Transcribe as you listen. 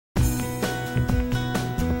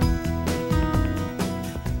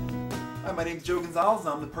Hi, my name is Joe Gonzalez.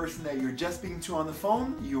 I'm the person that you're just speaking to on the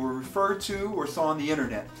phone, you were referred to or saw on the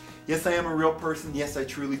internet. Yes, I am a real person. Yes, I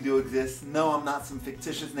truly do exist. No, I'm not some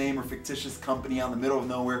fictitious name or fictitious company out in the middle of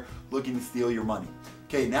nowhere looking to steal your money.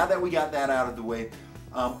 Okay, now that we got that out of the way,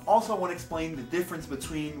 also I want to explain the difference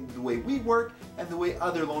between the way we work and the way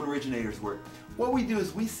other loan originators work. What we do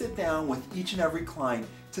is we sit down with each and every client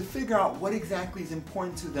to figure out what exactly is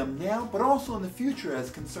important to them now, but also in the future as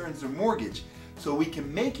concerns their mortgage, so we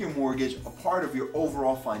can make your mortgage a part of your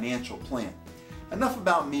overall financial plan. Enough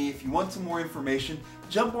about me. If you want some more information,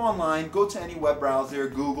 jump online, go to any web browser,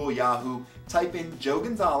 Google, Yahoo, type in Joe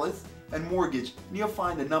Gonzalez and mortgage, and you'll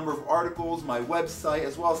find a number of articles, my website,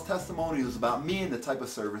 as well as testimonials about me and the type of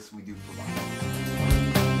service we do provide.